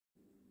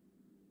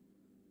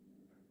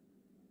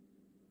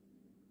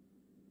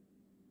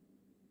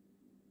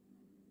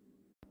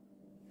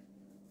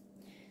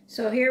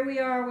So here we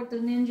are with the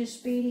Ninja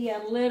Speedi.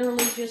 I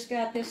literally just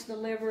got this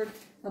delivered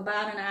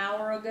about an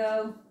hour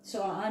ago.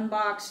 So I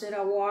unboxed it,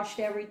 I washed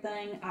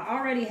everything. I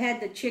already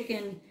had the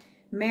chicken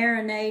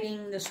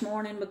marinating this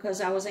morning because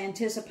I was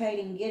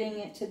anticipating getting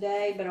it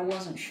today, but I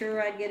wasn't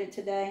sure I'd get it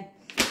today.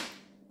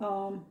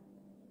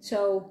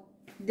 So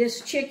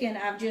this chicken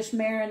I've just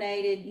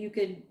marinated. You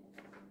could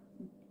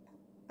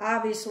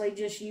obviously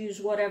just use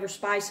whatever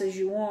spices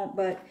you want,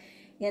 but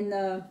in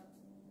the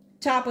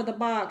top of the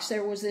box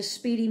there was this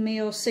Speedi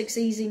meal, 6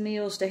 easy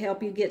meals to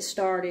help you get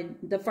started.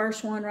 The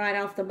first one right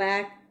off the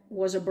back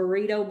was a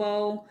burrito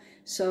bowl,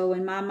 so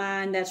in my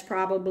mind that's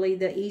probably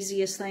the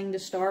easiest thing to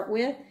start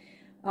with.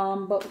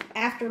 But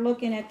after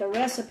looking at the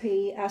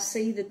recipe, I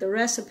see that the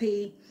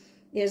recipe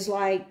is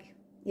like,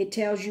 it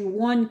tells you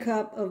 1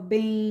 cup of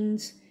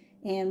beans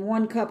and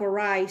 1 cup of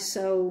rice.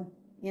 So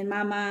in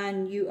my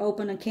mind, you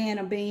open a can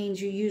of beans,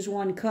 you use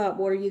 1 cup,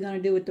 what are you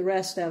going to do with the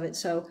rest of it?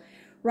 So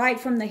right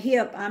from the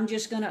hip, I'm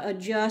just going to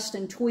adjust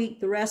and tweak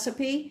the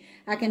recipe.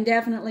 I can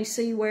definitely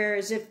see where,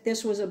 as if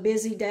this was a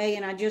busy day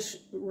and I just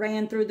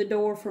ran through the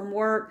door from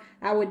work,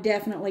 I would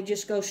definitely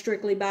just go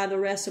strictly by the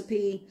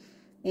recipe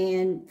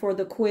and for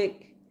the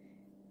quick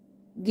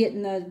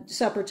getting the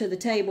supper to the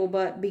table.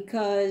 But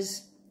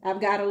because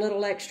I've got a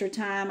little extra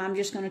time, I'm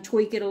just going to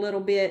tweak it a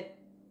little bit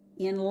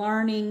in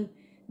learning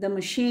the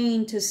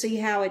machine to see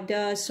how it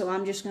does. So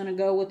I'm just going to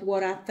go with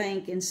what I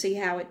think and see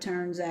how it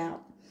turns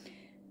out.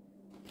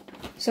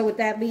 So with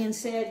that being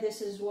said,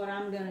 this is what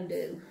I'm going to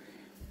do.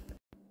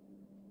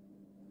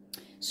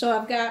 So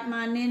I've got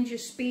my Ninja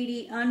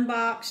Speedi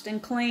unboxed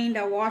and cleaned.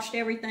 I washed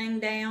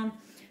everything down.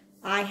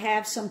 I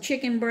have some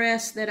chicken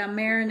breasts that I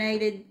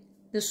marinated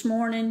this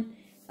morning.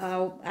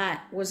 I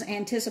was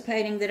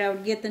anticipating that I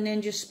would get the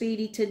Ninja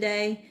Speedi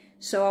today,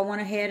 so I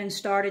went ahead and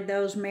started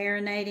those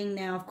marinating.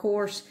 Now, of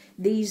course,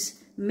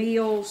 these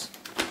meals,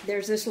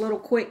 there's this little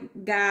quick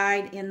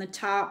guide in the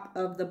top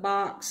of the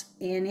box,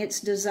 and it's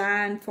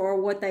designed for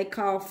what they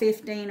call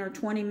 15 or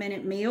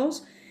 20-minute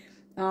meals.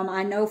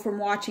 I know from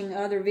watching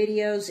other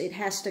videos it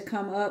has to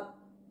come up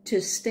to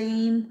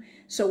steam,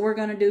 so we're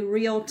going to do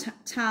real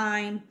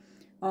time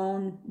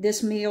on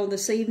this meal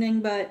this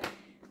evening. But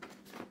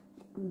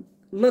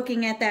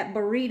looking at that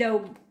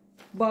burrito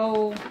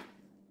bowl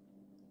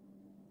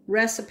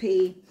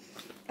recipe,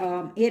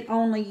 it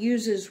only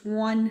uses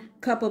 1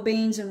 cup of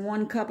beans and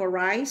 1 cup of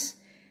rice.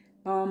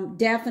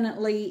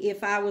 Definitely,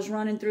 if I was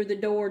running through the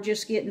door,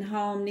 just getting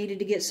home, needed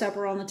to get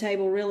supper on the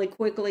table really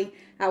quickly,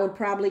 I would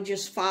probably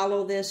just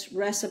follow this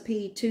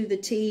recipe to the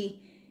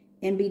T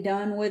and be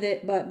done with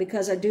it. But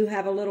because I do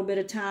have a little bit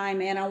of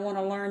time and I want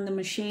to learn the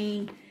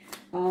machine,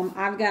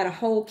 I've got a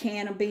whole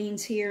can of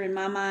beans here. In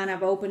my mind,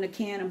 I've opened a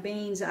can of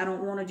beans. I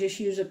don't want to just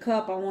use a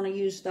cup. I want to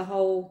use the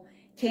whole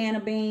can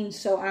of beans.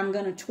 So I'm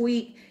going to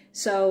tweak.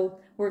 So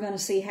we're going to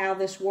see how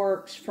this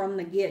works from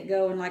the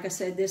get-go. And like I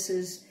said, this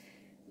is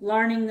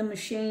learning the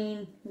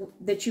machine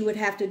that you would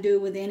have to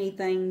do with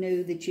anything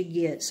new that you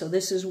get. So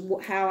this is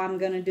how I'm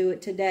going to do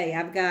it today.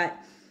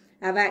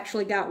 I've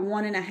actually got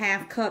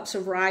 1.5 cups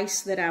of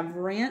rice that I've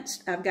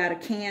rinsed. I've got a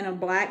can of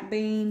black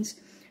beans.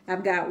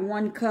 I've got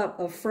 1 cup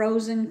of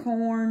frozen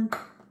corn.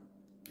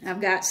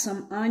 I've got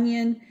some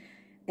onion,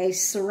 a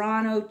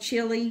serrano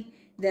chili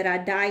that I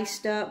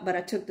diced up, but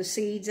I took the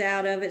seeds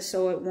out of it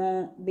so it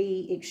won't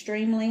be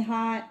extremely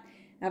hot.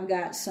 I've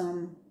got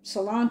some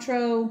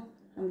cilantro.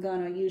 I'm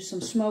going to use some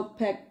smoked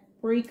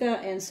paprika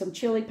and some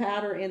chili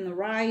powder in the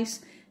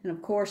rice. And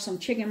of course some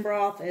chicken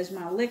broth as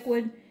my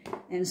liquid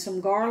and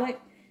some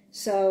garlic.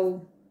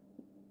 So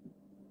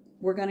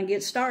we're going to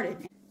get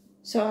started.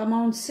 So I'm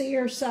on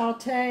sear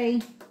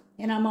saute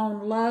and I'm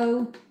on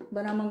low,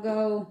 but I'm going to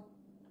go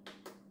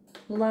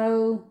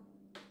low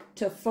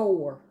to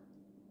 4.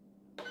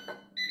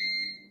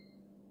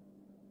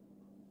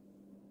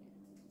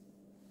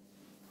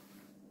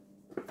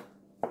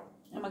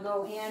 I'm going to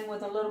go in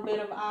with a little bit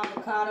of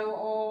avocado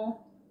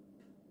oil.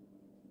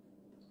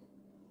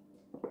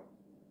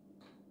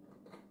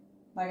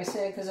 Like I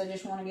said, because I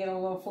just want to get a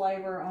little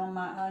flavor on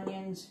my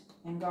onions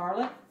and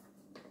garlic.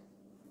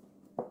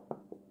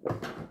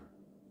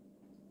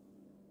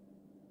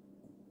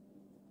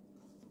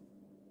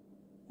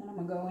 And I'm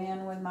going to go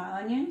in with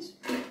my onions.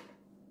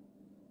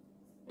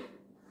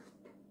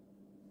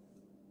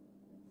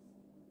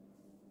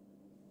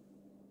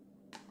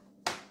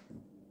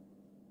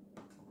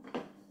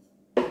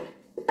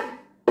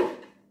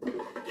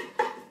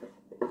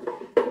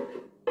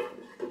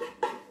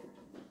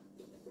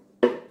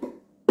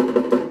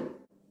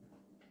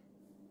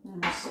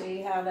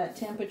 See how that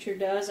temperature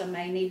does. I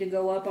may need to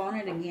go up on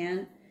it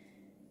again.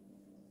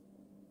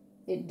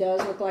 It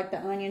does look like the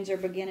onions are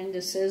beginning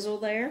to sizzle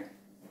there.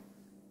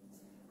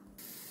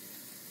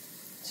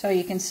 So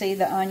you can see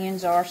the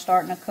onions are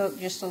starting to cook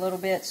just a little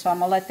bit. So I'm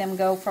going to let them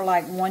go for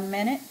like 1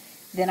 minute.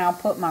 Then I'll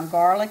put my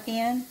garlic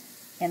in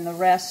and the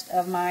rest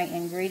of my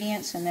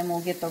ingredients, and then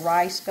we'll get the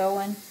rice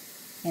going,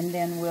 and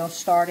then we'll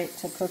start it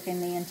to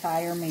cooking the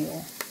entire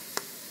meal.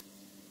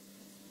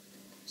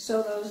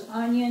 So those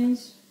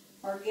onions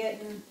are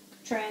getting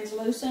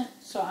translucent,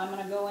 so I'm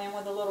going to go in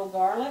with a little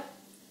garlic.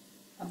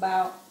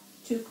 about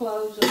 2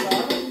 cloves of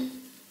garlic.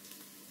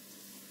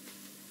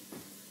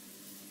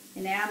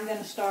 And now I'm going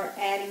to start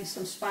adding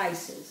some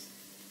spices.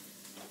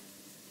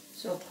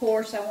 So of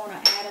course I want to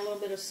add a little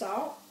bit of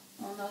salt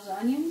on those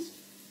onions.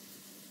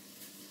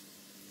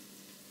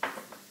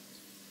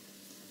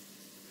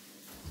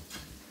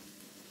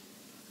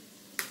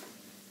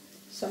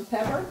 Some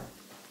pepper.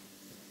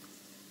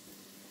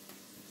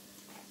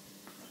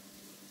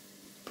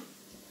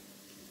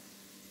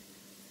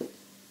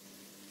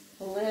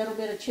 A little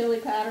bit of chili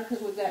powder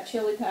because we've got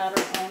chili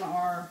powder on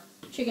our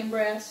chicken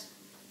breast.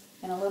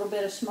 And a little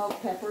bit of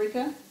smoked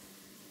paprika.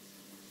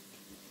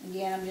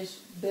 Again, I'm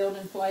just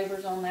building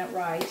flavors on that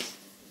rice.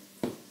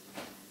 I'm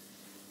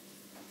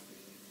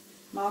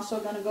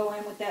also going to go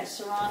in with that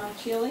serrano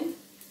chili.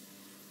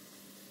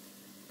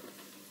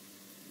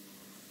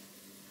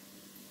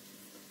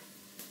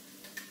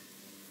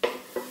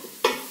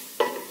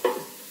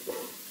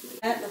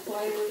 The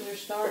flavors are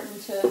starting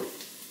to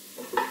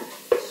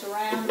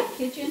surround the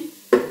kitchen.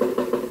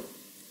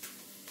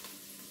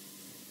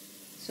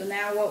 So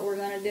now what we're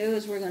going to do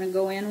is we're going to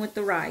go in with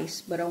the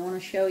rice, but I want to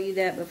show you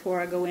that before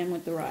I go in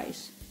with the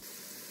rice.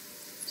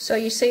 So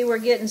you see we're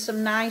getting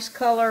some nice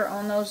color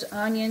on those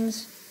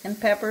onions and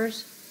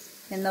peppers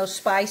and those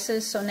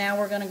spices. So now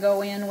we're going to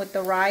go in with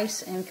the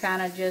rice and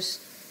kind of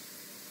just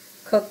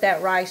cook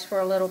that rice for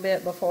a little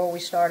bit before we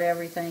start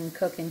everything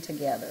cooking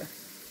together.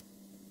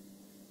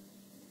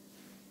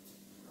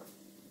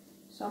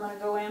 So I'm going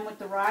to go in with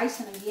the rice,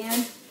 and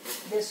again,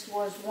 this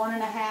was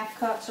 1.5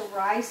 cups of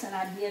rice, and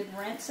I did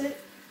rinse it.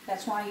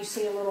 That's why you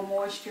see a little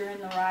moisture in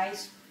the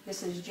rice.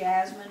 This is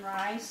jasmine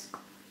rice.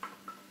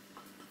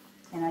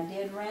 And I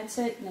did rinse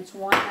it, and it's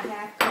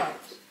 1.5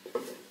 cups.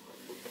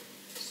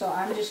 So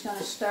I'm just going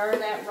to stir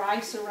that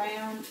rice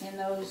around in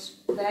those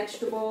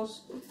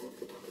vegetables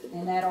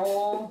and that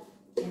oil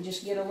and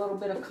just get a little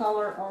bit of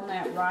color on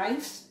that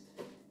rice.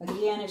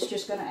 Again, it's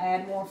just going to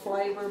add more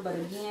flavor, but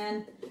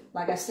again,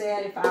 like I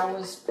said, if I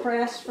was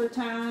pressed for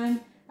time,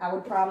 I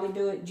would probably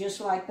do it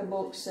just like the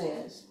book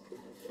says.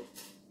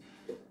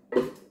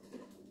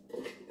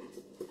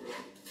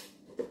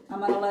 I'm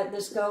going to let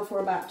this go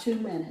for about 2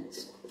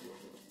 minutes.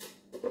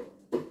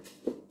 I'm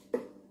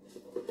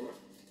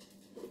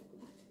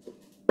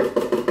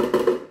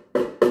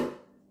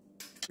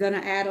going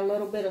to add a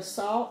little bit of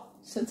salt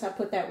since I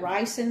put that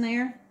rice in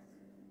there.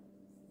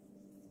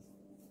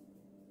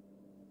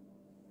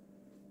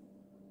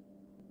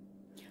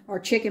 Our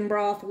chicken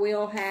broth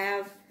will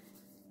have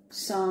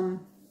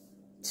some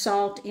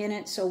salt in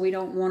it, so we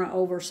don't want to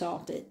over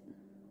salt it.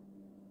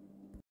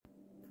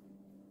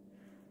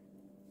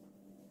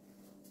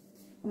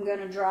 I'm going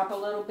to drop a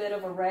little bit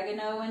of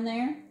oregano in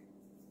there.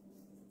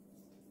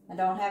 I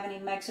don't have any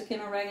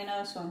Mexican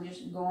oregano, so I'm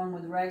just going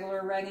with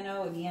regular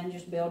oregano. Again,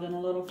 just building a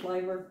little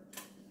flavor.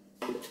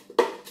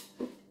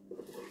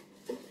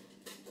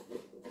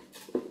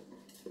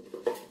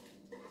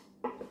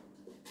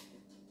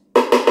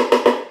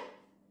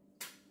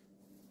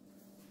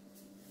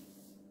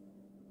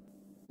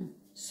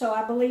 So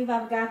I believe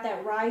I've got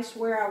that rice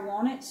where I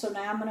want it. So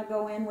now I'm going to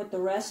go in with the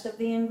rest of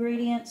the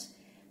ingredients.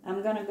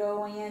 I'm going to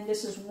go in,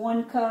 this is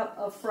 1 cup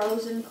of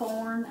frozen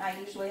corn. I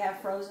usually have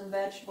frozen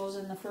vegetables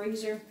in the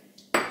freezer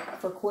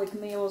for quick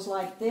meals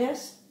like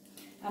this.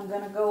 I'm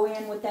going to go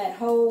in with that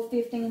whole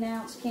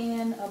 15-ounce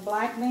can of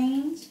black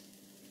beans.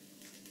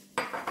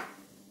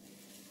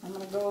 I'm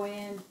going to go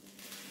in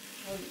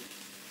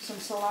with some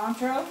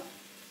cilantro.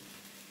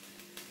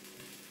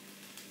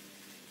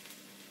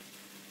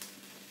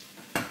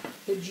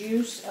 The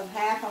juice of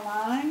half a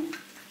lime.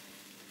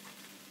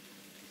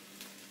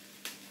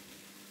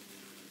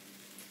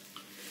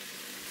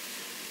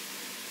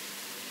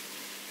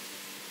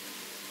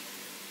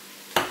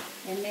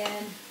 And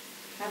then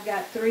I've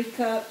got 3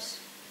 cups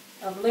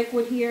of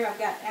liquid here.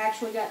 I've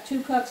actually got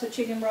 2 cups of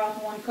chicken broth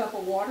and 1 cup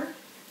of water.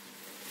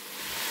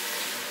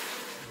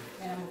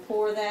 And I'm going to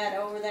pour that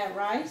over that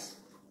rice.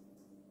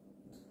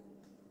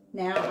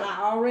 Now,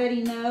 I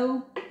already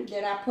know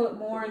that I put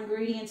more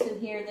ingredients in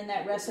here than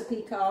that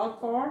recipe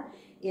called for.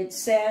 It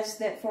says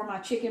that for my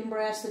chicken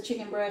breast, the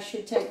chicken breast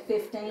should take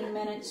 15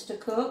 minutes to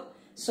cook.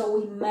 So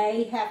we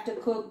may have to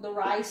cook the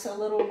rice a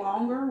little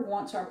longer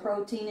once our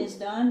protein is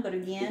done. But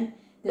again,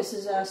 this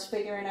is us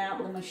figuring out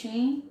the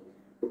machine.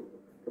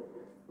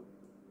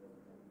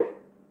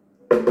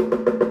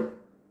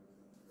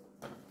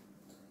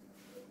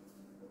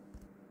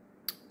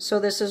 So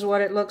this is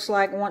what it looks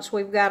like once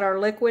we've got our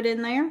liquid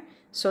in there.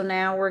 So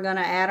now we're going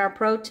to add our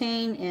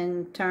protein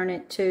and turn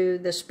it to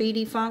the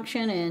Speedi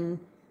function and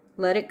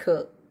let it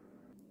cook.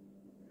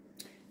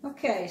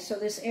 Okay, so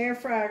this air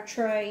fryer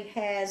tray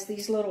has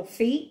these little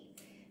feet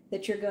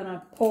that you're going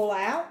to pull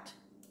out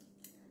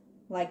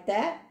like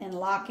that and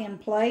lock in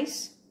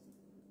place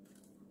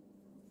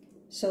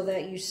so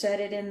that you set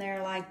it in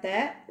there like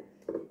that.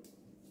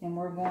 And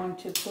we're going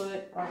to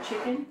put our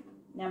chicken.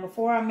 Now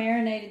before I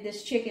marinated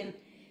this chicken,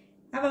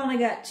 I've only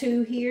got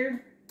 2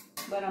 here,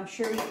 but I'm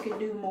sure you could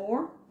do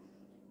more.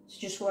 It's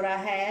just what I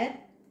had.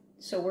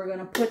 So we're going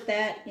to put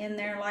that in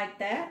there like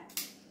that.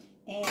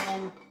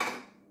 And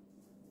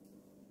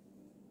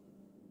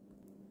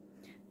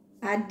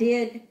I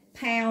did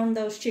pound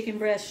those chicken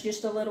breasts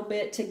just a little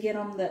bit to get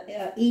them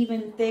the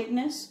even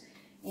thickness.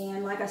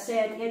 And like I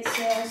said, it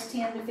says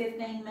 10 to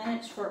 15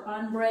 minutes for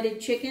unbreaded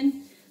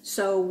chicken.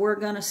 So we're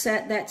going to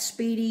set that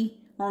Speedi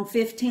on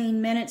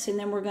 15 minutes, and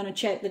then we're going to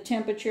check the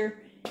temperature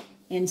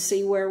and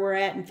see where we're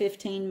at in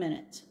 15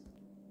 minutes.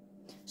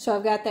 So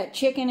I've got that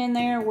chicken in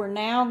there. We're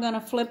now going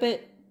to flip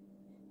it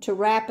to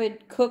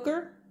rapid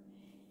cooker,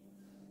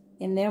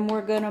 and then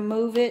we're going to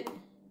move it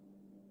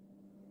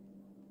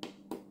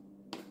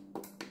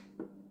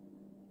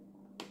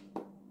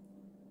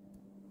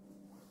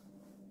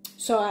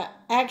So I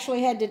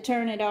actually had to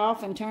turn it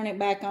off and turn it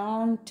back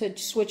on to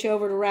switch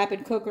over to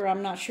rapid cooker.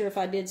 I'm not sure if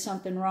I did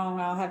something wrong.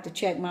 I'll have to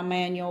check my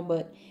manual.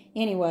 But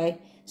anyway,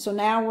 so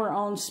now we're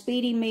on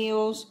Speedi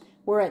Meals.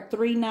 We're at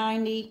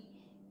 390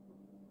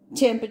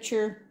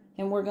 temperature,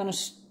 and we're going to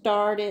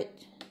start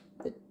it,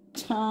 the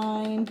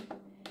time,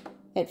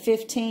 at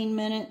 15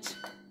 minutes.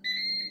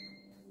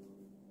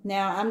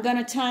 Now I'm going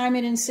to time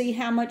it and see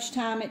how much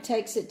time it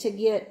takes it to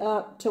get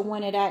up to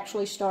when it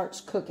actually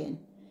starts cooking.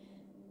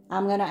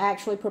 I'm going to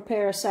actually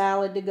prepare a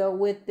salad to go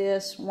with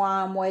this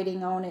while I'm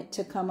waiting on it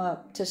to come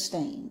up to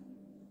steam.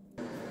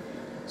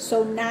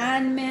 So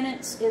 9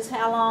 minutes is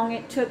how long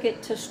it took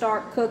it to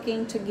start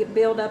cooking, to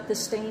build up the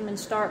steam and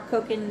start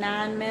cooking.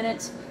 9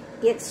 minutes.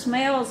 It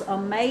smells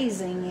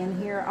amazing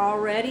in here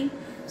already.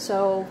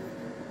 So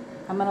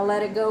I'm going to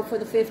let it go for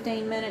the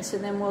 15 minutes,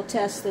 and then we'll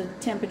test the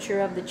temperature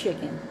of the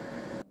chicken.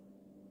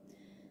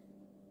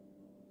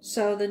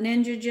 So the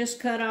Ninja just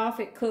cut off.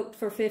 It cooked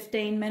for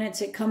 15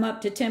 minutes. It come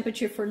up to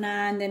temperature for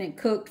 9, then it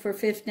cooked for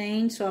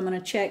 15. So I'm going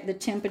to check the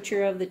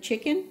temperature of the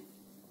chicken.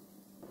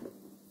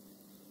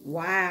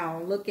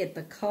 Wow, look at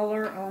the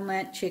color on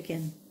that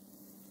chicken.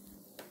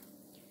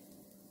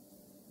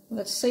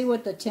 Let's see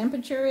what the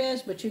temperature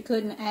is, but you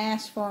couldn't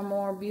ask for a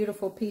more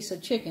beautiful piece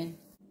of chicken.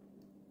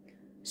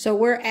 So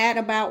we're at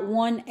about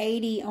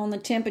 180 on the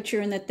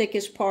temperature in the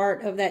thickest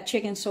part of that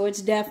chicken, so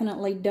it's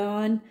definitely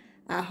done.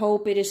 I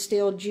hope it is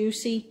still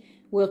juicy.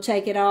 We'll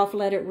take it off,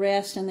 let it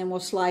rest, and then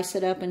we'll slice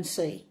it up and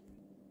see.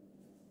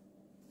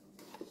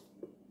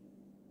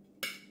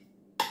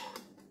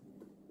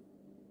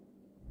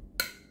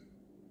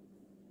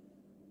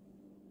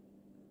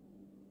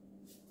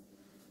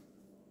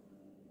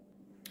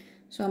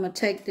 So I'm going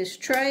to take this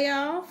tray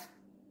off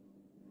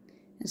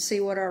and see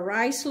what our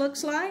rice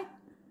looks like.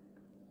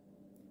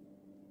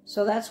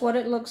 So that's what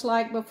it looks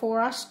like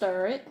before I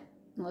stir it.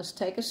 Let's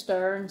take a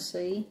stir and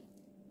see.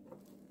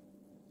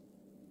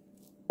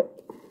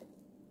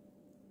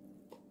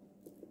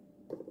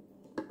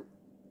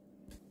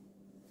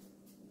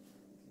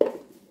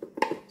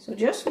 So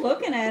just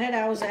looking at it,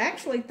 I was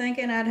actually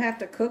thinking I'd have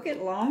to cook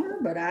it longer,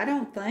 but I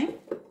don't think.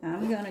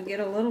 I'm going to get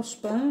a little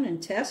spoon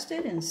and test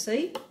it and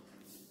see.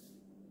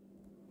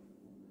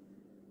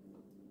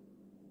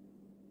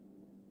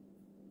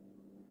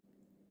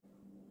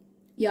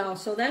 Y'all,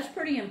 so that's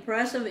pretty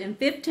impressive. In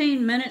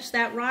 15 minutes,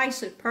 that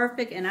rice is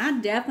perfect, and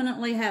I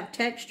definitely have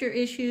texture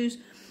issues.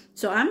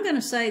 So I'm going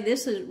to say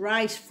this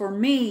rice, for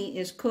me,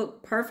 is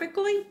cooked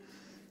perfectly.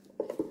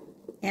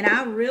 And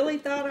I really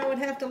thought I would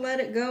have to let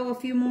it go a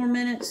few more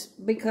minutes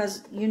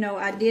because, you know,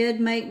 I did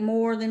make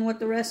more than what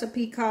the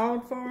recipe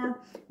called for.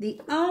 The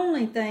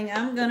only thing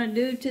I'm going to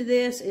do to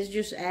this is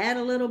just add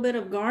a little bit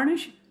of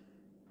garnish.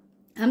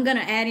 I'm going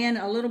to add in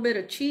a little bit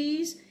of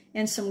cheese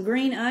and some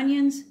green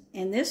onions,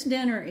 and this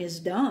dinner is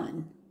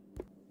done.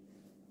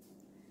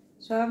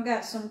 So I've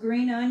got some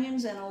green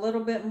onions and a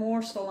little bit more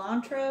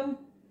cilantro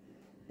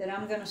that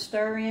I'm going to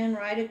stir in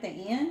right at the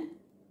end.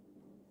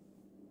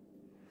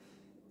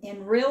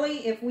 And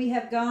really, if we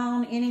have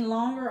gone any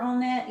longer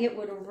on that, it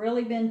would have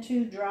really been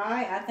too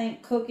dry. I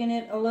think cooking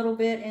it a little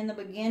bit in the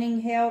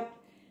beginning helped.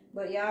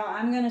 But y'all,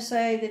 I'm going to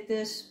say that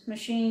this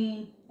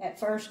machine, at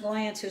first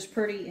glance, is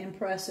pretty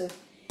impressive.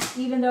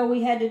 Even though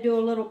we had to do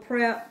a little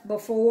prep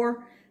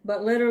before,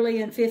 but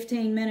literally in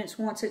 15 minutes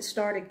once it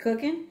started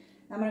cooking.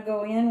 I'm going to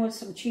go in with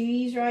some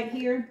cheese right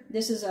here.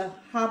 This is a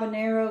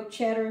habanero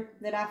cheddar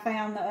that I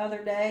found the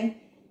other day,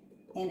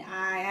 and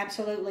I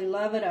absolutely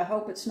love it. I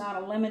hope it's not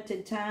a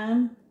limited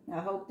time. I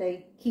hope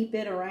they keep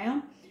it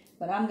around.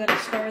 But I'm going to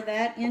stir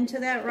that into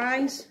that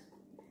rice.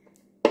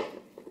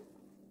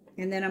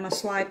 And then I'm going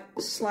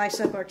to slice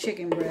up our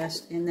chicken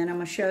breast. And then I'm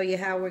going to show you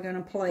how we're going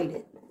to plate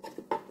it.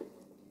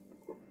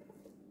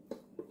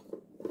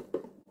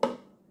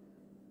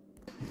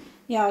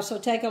 Yeah, so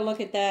take a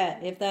look at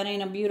that. If that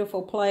ain't a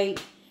beautiful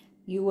plate,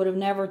 you would have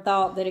never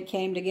thought that it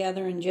came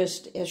together in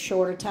just as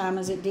short a time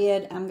as it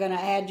did. I'm going to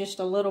add just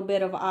a little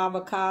bit of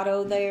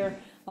avocado there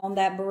on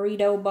that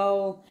burrito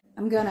bowl.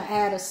 I'm going to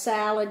add a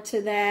salad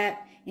to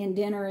that, and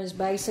dinner is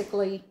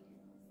basically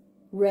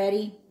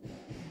ready.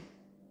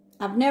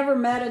 I've never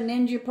met a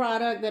Ninja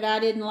product that I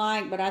didn't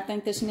like, but I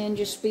think this Ninja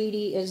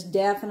Speedi is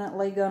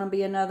definitely going to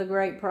be another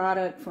great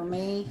product for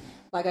me.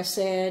 Like I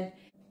said,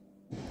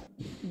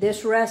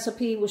 this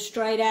recipe was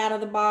straight out of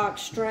the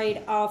box,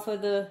 straight off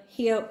of the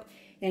hip,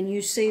 and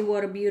you see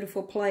what a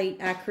beautiful plate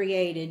I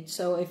created.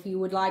 So if you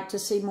would like to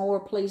see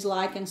more, please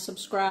like and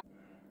subscribe.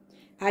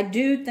 I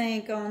do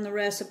think on the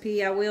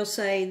recipe, I will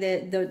say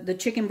that the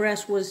chicken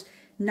breast was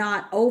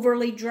not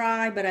overly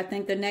dry, but I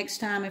think the next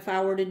time if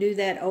I were to do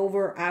that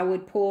over, I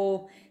would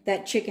pull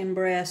that chicken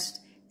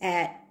breast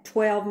at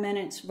 12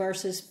 minutes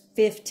versus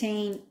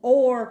 15.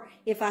 Or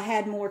if I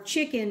had more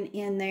chicken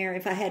in there,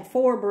 if I had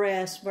 4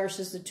 breasts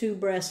versus the 2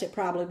 breasts, it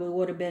probably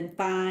would have been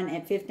fine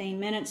at 15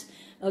 minutes.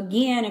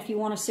 Again, if you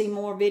want to see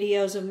more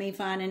videos of me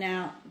finding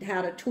out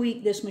how to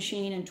tweak this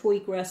machine and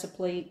tweak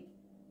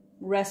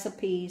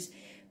recipes,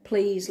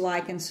 please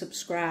like and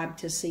subscribe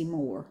to see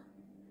more.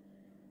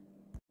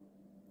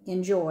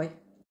 Enjoy.